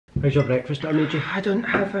How's your breakfast that I made you? I don't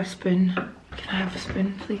have a spoon. Can I have a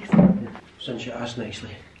spoon, please? Since you asked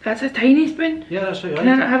nicely. That's a tiny spoon? Yeah, that's what you Can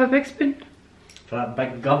I not have a big spoon? For that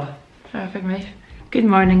big gub. For a big knife. Good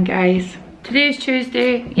morning, guys. Today's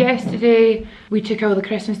Tuesday. Yesterday we took all the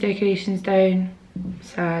Christmas decorations down.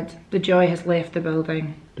 Sad. The joy has left the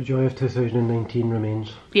building. The joy of 2019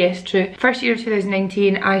 remains. Yes, true. First year of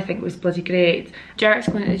 2019, I think it was bloody great. Jarek's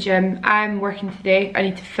going to the gym. I'm working today. I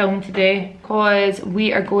need to film today because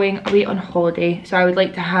we are going away on holiday. So I would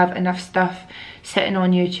like to have enough stuff sitting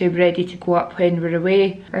on YouTube ready to go up when we're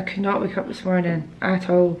away. I could not wake up this morning at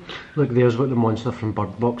all. Look, there's what the monster from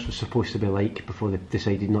Bird Box was supposed to be like before they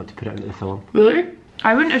decided not to put it into the film. Really?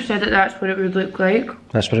 I wouldn't have said that that's what it would look like.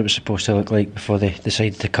 That's what it was supposed to look like before they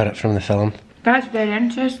decided to cut it from the film. That's very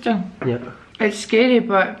interesting. Yeah. It's scary,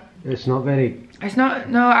 but... It's not very... It's not...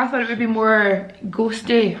 No, I thought it would be more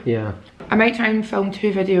ghosty. Yeah. I might try and film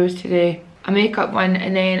 2 videos today. A makeup one,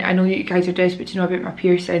 and then I know you guys are desperate to know about my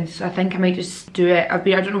piercings, so I think I might just do it. I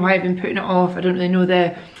don't know why I've been putting it off. I don't really know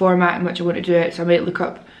the format in which I want to do it, so I might look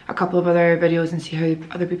up a couple of other videos and see how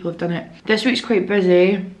other people have done it. This week's quite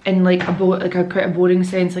busy in like quite a boring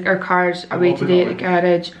sense. Like our car's away today at the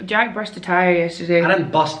garage. Jack burst a tyre yesterday. I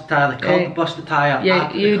didn't bust the tyre, the curb burst the tyre. Yeah,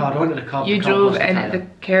 I put the car onto the curb. You drove in at the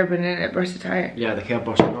curb and then it burst the tyre. Yeah, the curb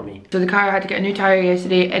burst, not me. So the car had to get a new tyre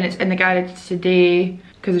yesterday and it's in the garage today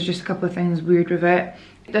because there's just a couple of things weird with it.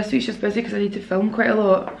 This week's just busy because I need to film quite a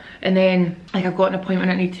lot, and then like I've got an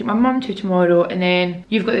appointment I need to take my mum to tomorrow, and then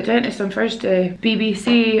you've got the dentist on Thursday.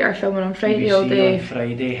 BBC are filming on Friday BBC all day. on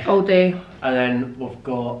Friday. All day. And then we've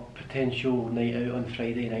got potential night out on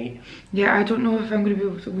Friday night. Yeah, I don't know if I'm going to be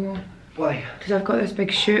able to go. Why? Because I've got this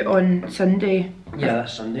big shoot on Sunday. Yeah,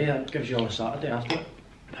 that's Sunday. That gives you all a Saturday after it.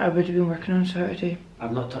 I would have been working on Saturday.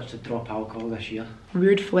 I've not touched a drop of alcohol this year.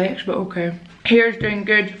 Weird flex, but okay. Hair's doing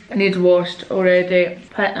good. It needs washed already.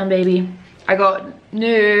 Platinum baby. I got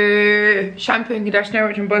new shampoo and conditioner,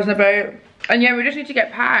 which I'm buzzing about. And yeah, we just need to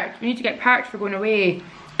get packed. We need to get packed for going away.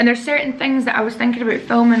 And there's certain things that I was thinking about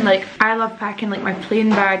filming, like I love packing like my plane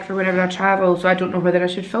bag for whenever I travel, so I don't know whether I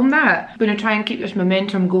should film that. I'm gonna try and keep this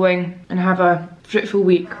momentum going and have a fruitful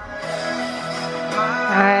week.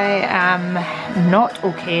 I am not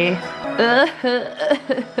okay. I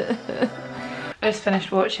just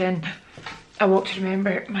finished watching A Walk to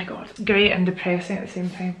Remember. My god, great and depressing at the same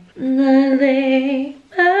time. I lay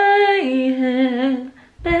my head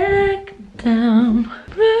back down.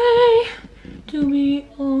 Pray to be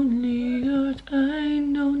only yours, I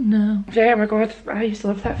know now. Yeah, oh my god, I used to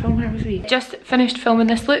love that film when I was wee. Just finished filming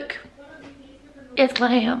this look. It's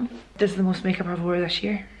glam. This is the most makeup I've wore this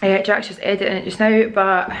year. Jack's just editing it just now,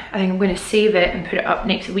 but I think I'm going to save it and put it up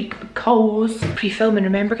next week because pre-filming,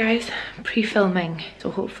 remember guys? Pre-filming. So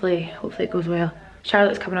hopefully it goes well.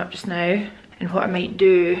 Charlotte's coming up just now, and what I might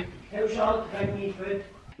do... Tell Charlotte to bring me food.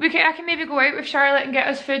 I can maybe go out with Charlotte and get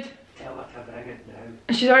us food. Tell her to bring it now.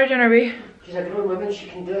 And she's already on her way. She's a grown woman, she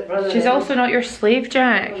can do it. She's also not your slave,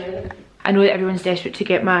 Jack. I know that everyone's desperate to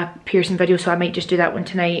get my piercing video, so I might just do that one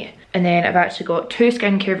tonight. And then I've actually got 2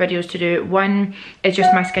 skincare videos to do. One is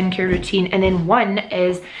just my skincare routine, and then one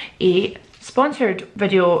is a sponsored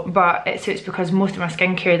video, but it suits because most of my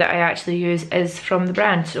skincare that I actually use is from the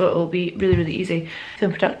brand, so it'll be really, really easy.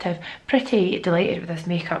 Feeling productive. Pretty delighted with this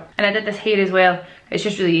makeup. And I did this hair as well. It's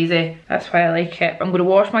just really easy. That's why I like it. I'm going to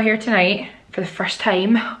wash my hair tonight for the first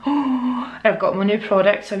time. Oh, I've got my new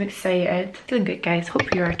product, so I'm excited. Feeling good, guys.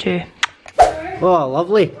 Hope you are too. Oh,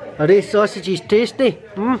 lovely. Are these sausages tasty?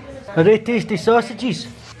 Are they tasty sausages?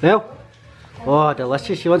 Well, oh,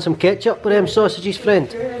 delicious. You want some ketchup with them sausages, friend?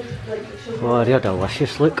 Oh, they're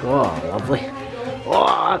delicious. Look. Oh, lovely. Oh,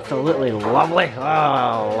 absolutely lovely.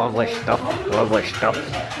 Oh, lovely stuff. Lovely stuff.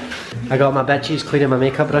 I got my bitches cleaning my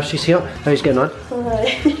makeup brushes here. How's it getting on?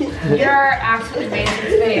 You're absolutely amazing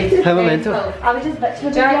today. How am I mental? I was just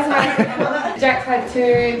bitching about Jack's had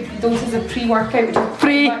 2 doses of pre-workout.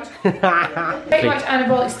 Free! Pretty much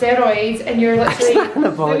anabolic steroids, and you're literally moving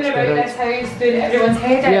about this house doing everyone's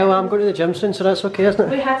head in. Yeah, well, I'm going to the gym soon, so that's okay, isn't it?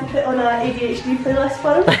 We had to put on an ADHD playlist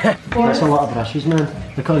for him. That's a lot of brushes, man.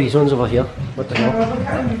 Look at these ones over here. What the hell? Look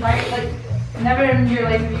at them, right? Like, never in your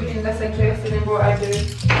life have you been this interested in what I do.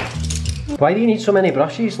 Why do you need so many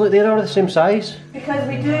brushes? Look, they're all the same size. Because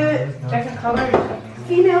we do Different colours.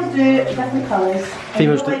 females do different colours.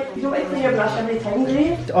 Females do. You don't like to clean your brush every time, do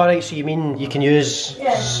you? Alright, so you mean you can use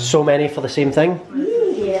so many for the same thing?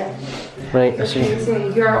 Yeah. Right, I see.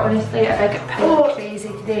 You're honestly a big pig crazy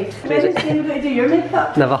today. When did you say you were going to do your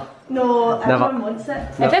makeup? Never. No, Never. everyone wants it.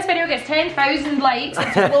 If this video gets 10,000 likes,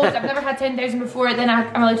 it's loads. I've never had 10,000 before, then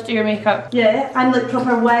I'm allowed to do your makeup. Yeah, and like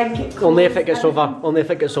proper wig. Only if it gets over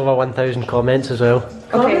 1,000 comments as well.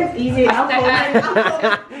 Okay. Easy. I'll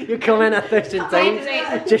comment. You comment 1,000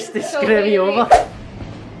 times just to screw me over.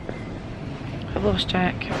 I've lost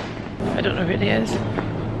Jack. I don't know where he is.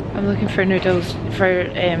 I'm looking for noodles for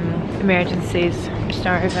emergencies. I'm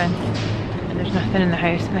starving and there's nothing in the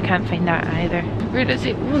house and I can't find that either. Where is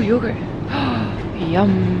it? Oh, yogurt.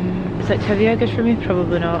 Yum. Is Activia good for me?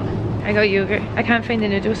 Probably not. I got yogurt. I can't find the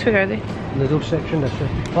noodles. Where are they? Noodle section this way.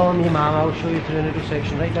 Follow me, ma'am. I'll show you to the noodle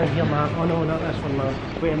section. Right down here, ma'am. Oh no, not this one,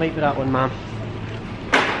 ma'am. Wait, it might be that one, ma'am.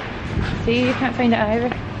 See, you can't find it either.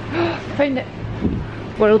 Found it.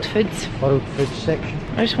 World Foods. World Foods section.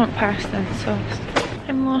 I just want pasta and sauce.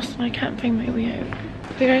 I'm lost and I can't find my way out.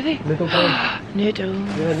 Where are they? Noodle boy. Noodles.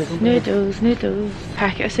 Yeah, noodles, noodles.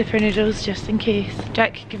 Packet of super noodles just in case.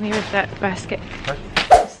 Jack, give me with that basket.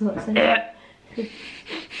 It's not saying.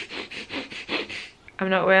 I'm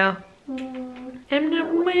not well. I'm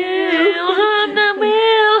not well. I'm not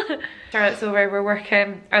well. Charlotte's over, we're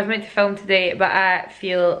working. I was meant to film today, but I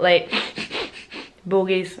feel like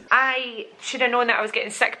bogies. I should have known that I was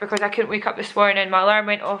getting sick because I couldn't wake up this morning. My alarm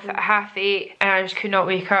went off at 8:30 and I just could not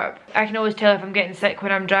wake up. I can always tell if I'm getting sick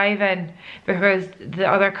when I'm driving because the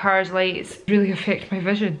other car's lights really affect my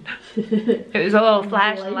vision. It was all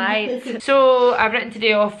flashing lights. So I've written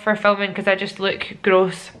today off for filming because I just look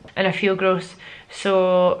gross and I feel gross.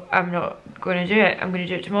 So I'm not going to do it. I'm going to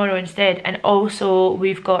do it tomorrow instead. And also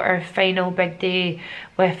we've got our final big day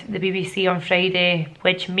with the BBC on Friday,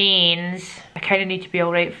 which means I kind of need to be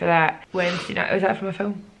alright for that. Wednesday night. Was that from a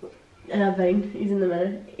film? Fine. He's in the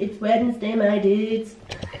mirror. It's Wednesday, my dudes.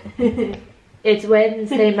 It's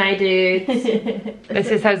Wednesday, my dudes. This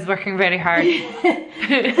is us working very hard.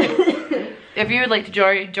 If you would like to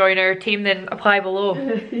join our team, then apply below.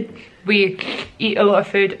 We eat a lot of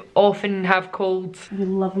food, often have colds. We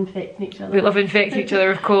love infecting each other. We love infecting each other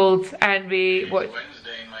with colds, and we watch.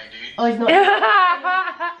 Wednesday, my dudes. Oh, he's not.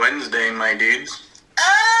 Wednesday, my dudes.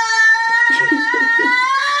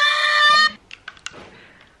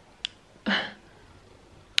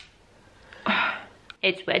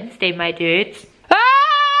 It's Wednesday, my dudes.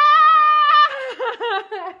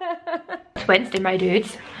 It's Wednesday, my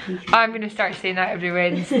dudes. I'm gonna start saying that every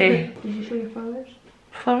Wednesday. Did you show your flowers?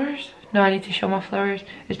 Flowers? No, I need to show my flowers.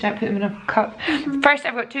 Is Jack put them in a cup? First,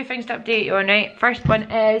 I've got two things to update you on, right? First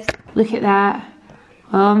one is, look at that.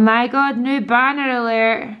 Oh my god, new banner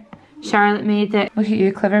alert. Charlotte made it. Look at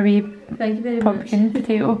you, clever wee Thank you very pumpkin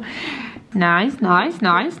potato. Nice, nice,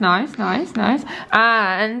 nice, nice, nice, nice.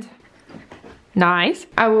 And nice.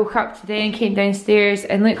 I woke up today and came downstairs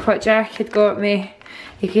and look what Jack had got me.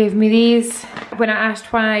 He gave me these. When I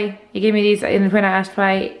asked why, he gave me these, and when I asked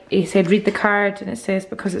why, he said read the card, and it says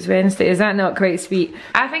because it's Wednesday. Is that not quite sweet?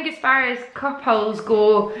 I think as far as couples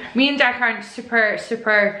go, me and Jack aren't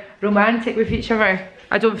super romantic with each other.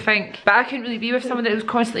 I don't think. But I couldn't really be with someone that was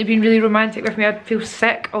constantly being really romantic with me. I'd feel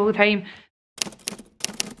sick all the time.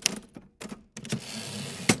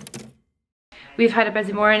 We've had a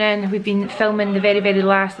busy morning. We've been filming the very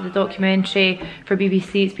last of the documentary for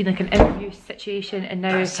BBC. It's been like an interview situation, and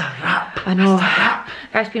now That's a wrap. I know.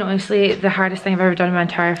 That's been honestly the hardest thing I've ever done in my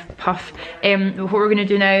entire puff. What we're gonna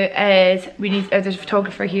do now is we need there's a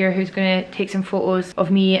photographer here who's gonna take some photos of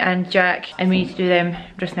me and Jack, and we need to do them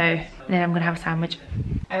just now. And then I'm gonna have a sandwich.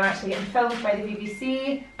 I'm actually getting filmed by the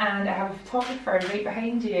BBC, and I have a photographer right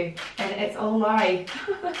behind you, and it's all live.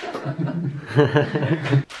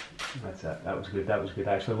 That's it. That was good. That was good.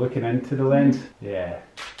 Actually, looking into the lens. Yeah.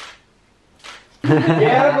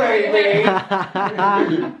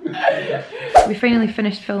 We finally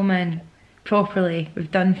finished filming properly. We've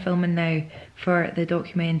done filming now for the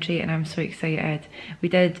documentary, and I'm so excited. We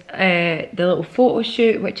did the little photo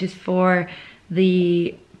shoot, which is for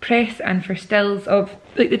the press and for stills of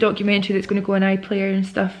like the documentary that's going to go on iPlayer and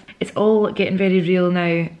stuff. It's all getting very real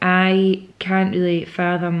now. I can't really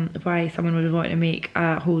fathom why someone would want to make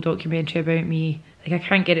a whole documentary about me. Like, I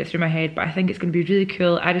can't get it through my head, but I think it's going to be really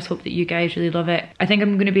cool. I just hope that you guys really love it. I think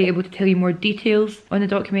I'm going to be able to tell you more details on the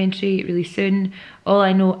documentary really soon. All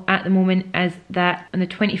I know at the moment is that on the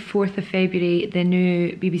 24th of February, the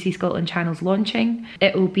new BBC Scotland channel's launching.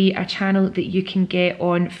 It will be a channel that you can get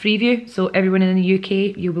on Freeview. So everyone in the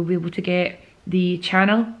UK, you will be able to get the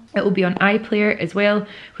channel It will be on iPlayer as well,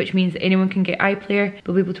 which means that anyone can get iPlayer,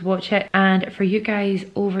 they'll be able to watch it. And for you guys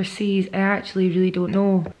overseas, I actually really don't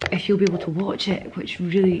know if you'll be able to watch it, which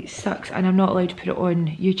really sucks, and I'm not allowed to put it on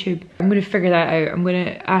YouTube. I'm gonna figure that out. I'm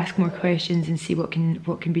gonna ask more questions and see what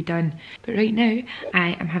can be done. But right now,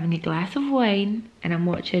 I am having a glass of wine and I'm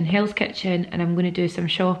watching Hell's Kitchen, and I'm gonna do some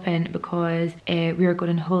shopping because we are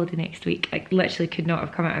going on holiday next week. Like, literally could not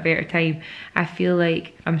have come at a better time. I feel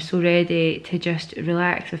like I'm so ready to just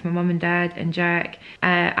relax with my mum and dad and Jack.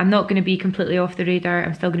 I'm not gonna be completely off the radar.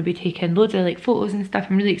 I'm still gonna be taking loads of like photos and stuff.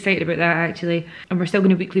 I'm really excited about that actually. And we're still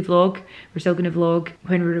gonna weekly vlog. We're still gonna vlog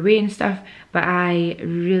when we're away and stuff. But I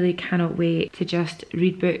really cannot wait to just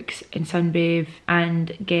read books and sunbathe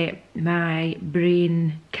and get my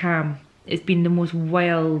brain calm. It's been the most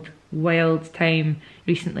wild time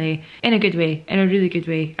recently, in a good way, in a really good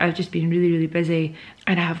way. I've just been really busy,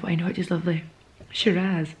 and I have wine, which is lovely.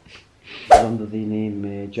 Shiraz. Under the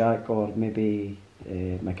name Jack, or maybe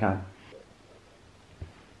McCann.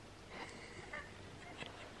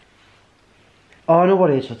 Oh, no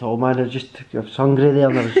worries at all, man. I was hungry there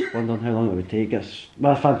and I was wondering how long it would take us.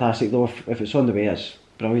 That's fantastic though. If it's on the way, it's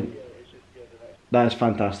brilliant. That is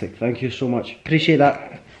fantastic. Thank you so much. Appreciate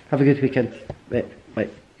that. Have a good weekend. Wait.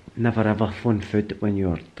 Never ever phone food when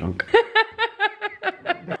you're drunk.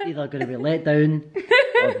 Either going to be let down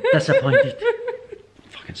or disappointed.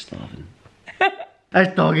 Fucking starving. This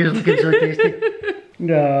dog is looking so tasty.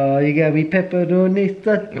 No, you got me pepperoni.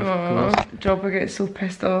 Oh, Jobber gets so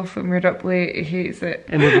pissed off when we're up late, he hates it.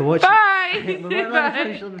 And we'll be watching. Bye! Let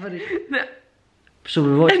me finish. So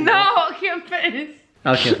we're watching. No, I can't finish.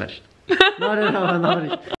 Okay, I'm finished. No, I'm not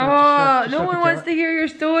finished. Oh, no one wants to hear your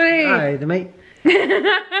story. Aye, they might.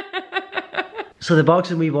 So the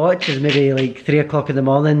boxing we watch is maybe like 3 o'clock in the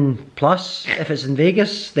morning plus. If it's in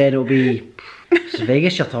Vegas, then it'll be. It's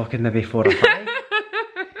Vegas, you're talking maybe 4 or 5.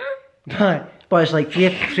 But it's like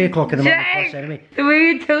 3 o'clock in the morning plus anyway. The way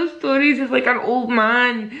you tell stories is like an old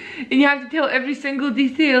man, and you have to tell every single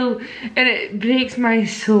detail, and it breaks my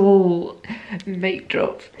soul. Mic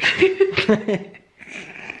drop.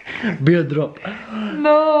 Beer drop.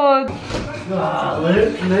 No. Oh,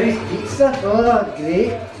 look, nice pizza. Oh,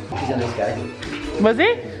 great. He's a nice guy. Was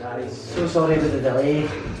he? He's so sorry about the delay. No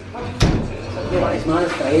worries, man,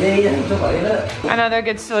 it's Friday. Don't worry about it. Another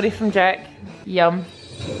good story from Jack. Yum.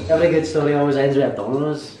 Every good story always ends with a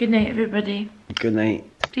Domino's. Good night, everybody. Good night.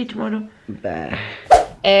 See you tomorrow. Bye.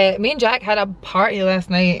 Me and Jack had a party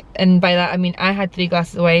last night, and by that I mean I had 3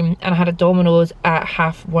 glasses of wine and I had a Domino's at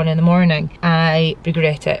 1:30 in the morning. I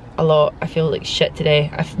regret it a lot. I feel like shit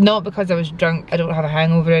today. Not because I was drunk, I don't have a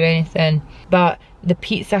hangover or anything, but the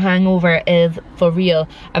pizza hangover is for real.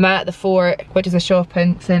 I'm at the Fort, which is a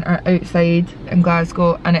shopping centre outside in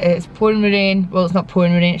Glasgow, and it is pouring rain. Well, it's not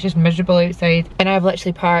pouring rain, it's just miserable outside, and I've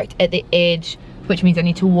literally parked at the edge, which means I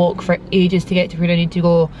need to walk for ages to get to where I need to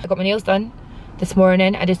go. I got my nails done this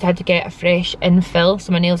morning. I just had to get a fresh infill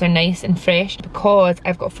so my nails are nice and fresh because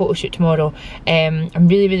I've got a photo shoot tomorrow. I'm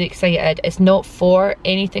really excited. It's not for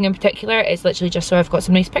anything in particular, it's literally just so I've got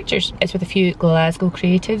some nice pictures. It's with a few Glasgow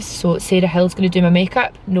creatives, so Sarah Hill's going to do my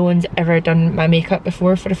makeup. No one's ever done my makeup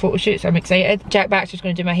before for a photo shoot, so I'm excited. Jack Baxter's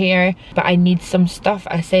going to do my hair, but I need some stuff.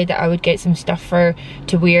 I said that I would get some stuff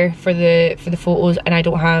to wear for the photos, and I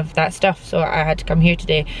don't have that stuff, so I had to come here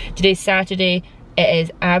today. Today's Saturday. It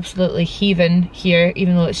is absolutely heaving here,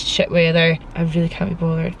 even though it's shit weather. I really can't be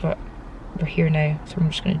bothered, but we're here now, so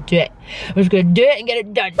I'm just gonna do it. I'm just gonna do it and get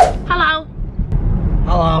it done. Hello.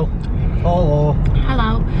 Hello.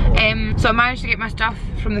 Hello. So I managed to get my stuff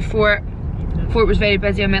from the Fort. Fort was very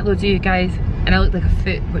busy. I met loads of you guys, and I looked like a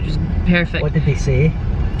foot, which was perfect. What did they say?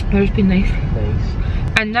 They're just being nice. Nice.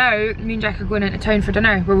 And now, me and Jack are going into town for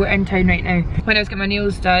dinner. We're in town right now. When I was getting my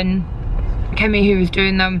nails done, Kimmy, who was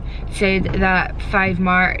doing them, said that 5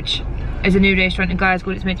 March is a new restaurant in Glasgow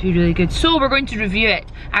and it's meant to be really good. So we're going to review it.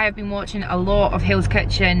 I have been watching a lot of Hell's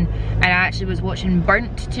Kitchen, and I actually was watching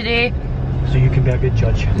Burnt today. So you can be a good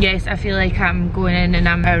judge. Yes, I feel like I'm going in and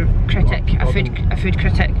I'm a critic, a food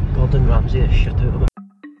critic. Gordon Ramsay is shit out of it.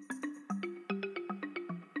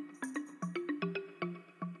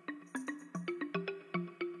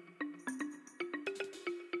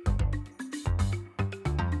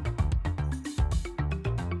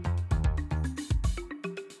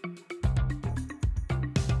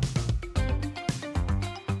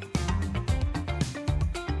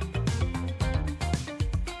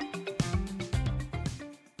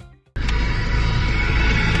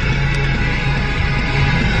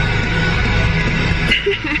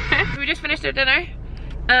 We just finished our dinner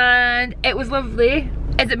and it was lovely.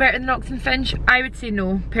 Is it better than ox and finch? I would say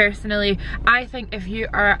no, personally. I think if you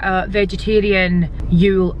are a vegetarian,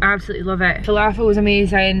 you'll absolutely love it. Falafel was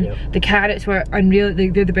amazing. Yep. The carrots were unreal.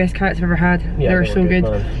 They're the best carrots I've ever had. Yeah, they were so good.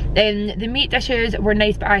 The meat dishes were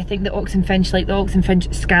nice, but I think the ox and finch, like the ox and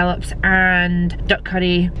finch scallops and duck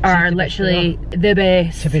curry, are literally the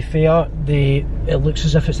best. To be fair, it looks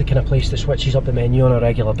as if it's the kind of place that switches up the menu on a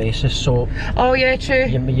regular basis. So. Oh yeah, true.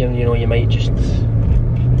 You know, you might just.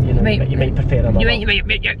 You might prefer another. You might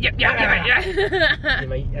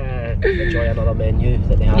enjoy another menu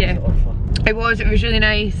that they have to offer. It was really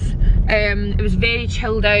nice. It was very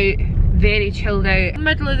chilled out.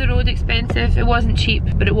 Middle of the road expensive. It wasn't cheap,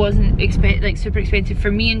 but it wasn't like super expensive.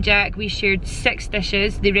 For me and Jack, we shared 6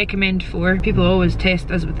 dishes. They recommend 4. People always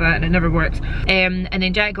test us with that and it never works. And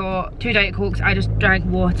then Jack got 2 Diet Cokes. I just drank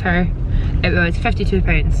water. It was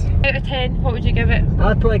 £52. Out of 10, what would you give it?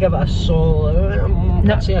 I'd probably give it a solid.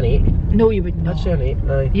 I'd say an 8. No, you wouldn't. I'd say an 8.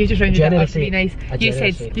 Aye. You just rounded it up to be nice. You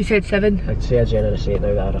said 7. I'd say a generous 8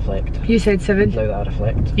 now that I reflect. You said 7. Now that I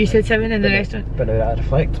reflect. You said 7 in the restaurant. But now that I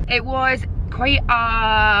reflect. It was quite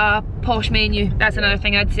a posh menu. That's another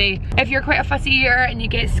thing I'd say. If you're quite a fussy eater and you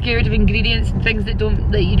get scared of ingredients and things that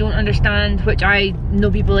you don't understand, which I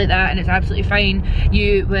know people like that and it's absolutely fine,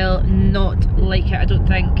 you will not like it, I don't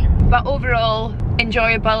think. But overall,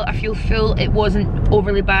 enjoyable. I feel full. It wasn't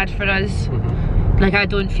overly bad for us. Like, I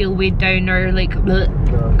don't feel weighed down or like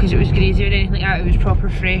because it was greasy or anything like that. It was proper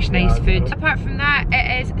fresh, nice food. Apart from that,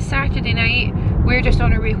 it is Saturday night. We're just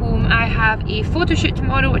on our way home. I have a photo shoot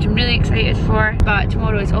tomorrow, which I'm really excited for. But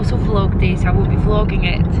tomorrow is also vlog day, so I won't be vlogging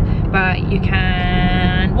it. But you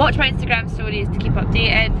can watch my Instagram stories to keep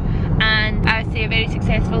updated. And I would say a very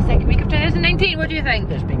successful second week of 2019. What do you think?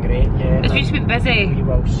 It's been great, yeah. It's just been busy. We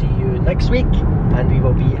will see you next week, and we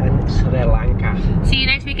will be in Sri Lanka. See you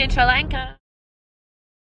next week in Sri Lanka.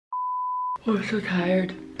 Oh, I'm so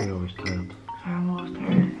tired. I'm always tired. I'm always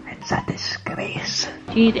tired. It's a disgrace.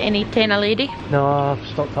 Do you need any tenner lady? No, I've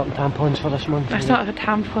stocked up tampons for this month. That's not a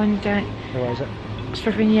tampon, Jack. What is it? It's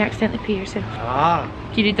for when you accidentally pee yourself. Ah.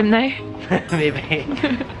 Do you need them now? Maybe.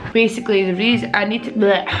 Basically, the reason I need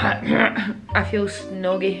to. I feel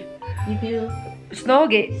snoggy. You feel?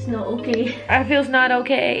 Snoggy. It's not okay. I feel not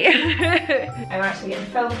okay. I'm actually getting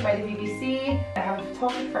filmed by the BBC. I have a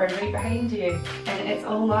photographer right behind you, and it's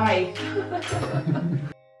all live.